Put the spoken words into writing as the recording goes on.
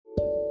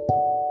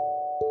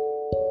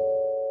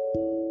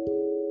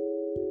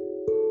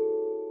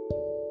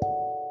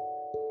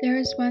There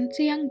was once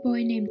a young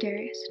boy named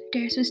Darius.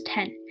 Darius was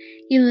 10.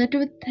 He lived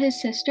with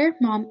his sister,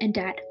 mom, and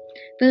dad.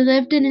 They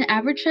lived in an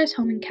average-sized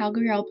home in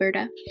Calgary,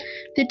 Alberta.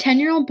 The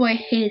 10-year-old boy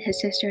hated his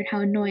sister and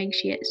how annoying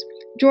she is.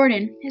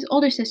 Jordan, his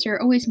older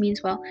sister, always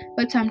means well,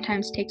 but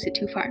sometimes takes it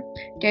too far.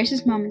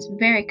 Darius's mom is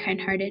very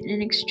kind-hearted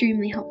and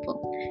extremely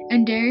helpful,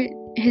 and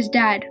his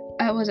dad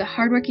was a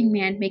hardworking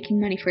man making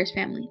money for his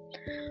family.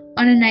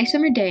 On a nice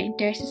summer day,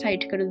 Darius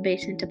decided to go to the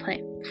basement to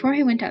play. Before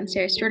he went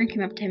downstairs, Jordan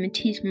came up to him and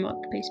teased him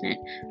about the basement.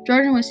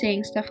 Jordan was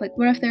saying stuff like,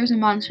 what if there was a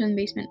monster in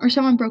the basement, or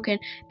someone broke in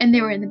and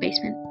they were in the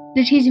basement?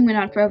 The teasing went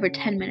on for over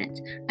 10 minutes.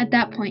 At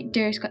that point,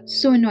 Darius got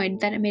so annoyed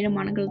that it made him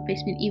want to go to the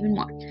basement even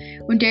more.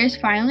 When Darius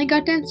finally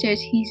got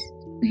downstairs, he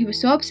was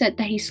so upset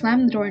that he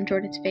slammed the door in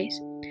Jordan's face.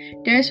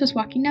 Darius was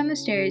walking down the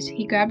stairs.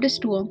 He grabbed a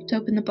stool to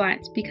open the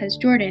blinds because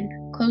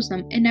Jordan closed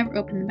them and never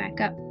opened them back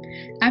up.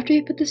 After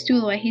he put the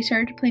stool away, he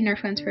started to play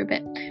Nerf guns for a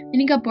bit. Then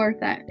he got bored of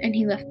that, and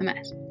he left the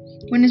mess.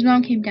 When his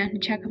mom came down to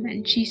check him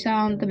in, she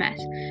saw the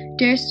mess.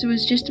 Darius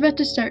was just about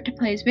to start to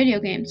play his video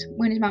games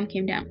when his mom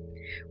came down.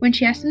 When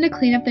she asked him to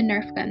clean up the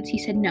Nerf guns, he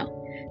said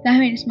no. That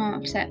made his mom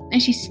upset,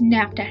 and she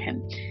snapped at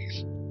him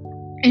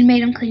and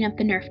made him clean up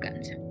the Nerf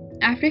guns.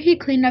 After he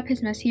cleaned up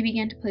his mess, he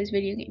began to play his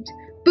video games.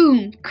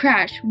 Boom!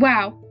 Crash!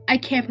 Wow! I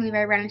can't believe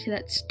I ran into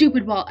that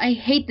stupid wall. I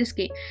hate this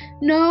game.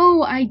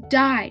 No, I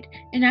died.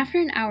 And after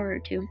an hour or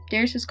two,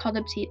 Darius was called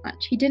up to eat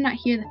lunch. He did not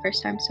hear the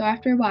first time, so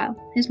after a while,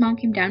 his mom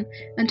came down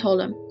and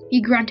told him.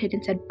 He grunted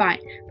and said fine,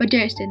 but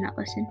Darius did not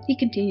listen. He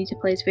continued to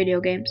play his video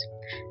games.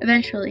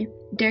 Eventually,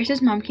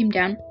 Darius's mom came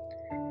down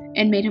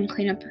and made him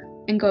clean up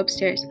and go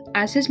upstairs.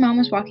 As his mom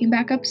was walking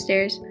back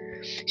upstairs,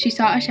 she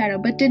saw a shadow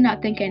but did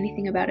not think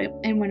anything about it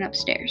and went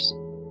upstairs.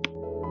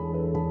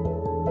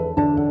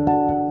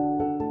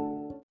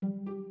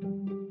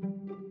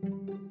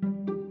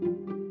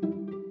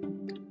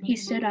 He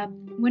stood up,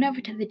 went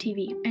over to the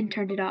TV, and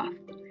turned it off.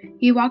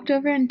 He walked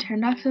over and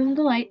turned off some of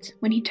the lights.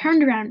 When he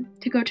turned around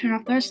to go turn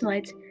off the rest of the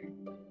lights,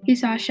 he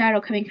saw a shadow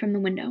coming from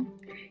the window.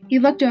 He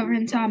looked over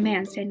and saw a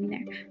man standing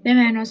there. The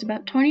man was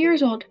about 20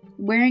 years old,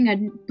 wearing a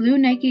blue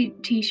Nike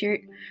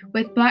t-shirt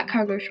with black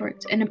cargo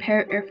shorts and a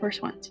pair of Air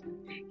Force Ones.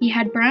 He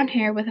had brown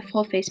hair with a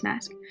full face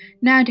mask.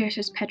 Now Darius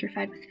was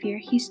petrified with fear.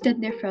 He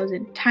stood there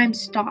frozen. Time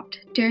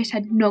stopped. Darius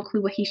had no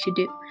clue what he should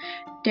do.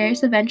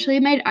 Darius eventually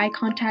made eye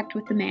contact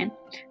with the man.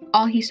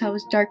 All he saw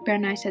was dark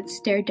brown eyes that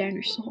stared down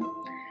his soul.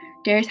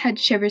 Darius had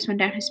shivers run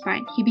down his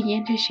spine. He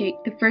began to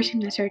shake. The first thing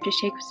that started to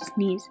shake was his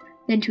knees,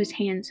 then to his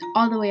hands,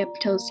 all the way up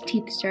until his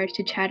teeth started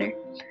to chatter.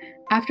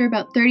 After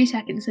about 30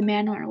 seconds, the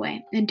man went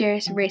away, and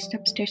Darius raced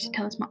upstairs to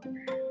tell his mom.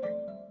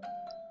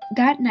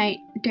 That night,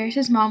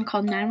 Darius's mom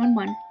called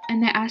 911,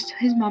 and they asked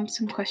his mom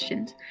some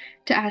questions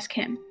to ask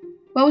him.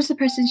 What was the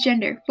person's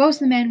gender? What was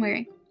the man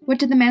wearing? What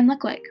did the man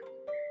look like?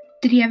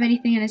 Did he have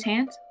anything in his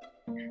hands?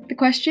 The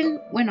question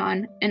went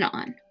on and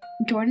on.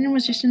 Jordan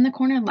was just in the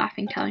corner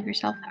laughing, telling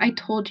herself, I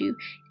told you,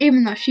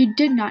 even though she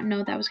did not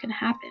know that was going to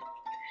happen.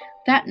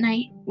 That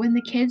night, when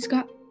the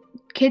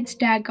kid's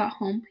dad got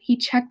home, he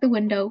checked the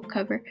window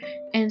cover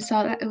and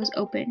saw that it was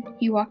open.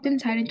 He walked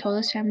inside and told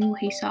his family what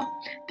he saw.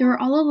 They were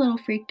all a little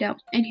freaked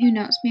out, and who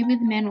knows, maybe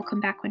the man will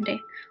come back one day.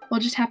 We'll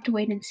just have to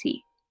wait and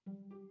see.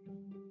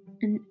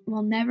 And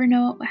we'll never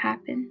know what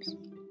happens.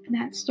 And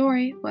that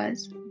story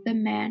was The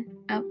Man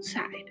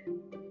Outside.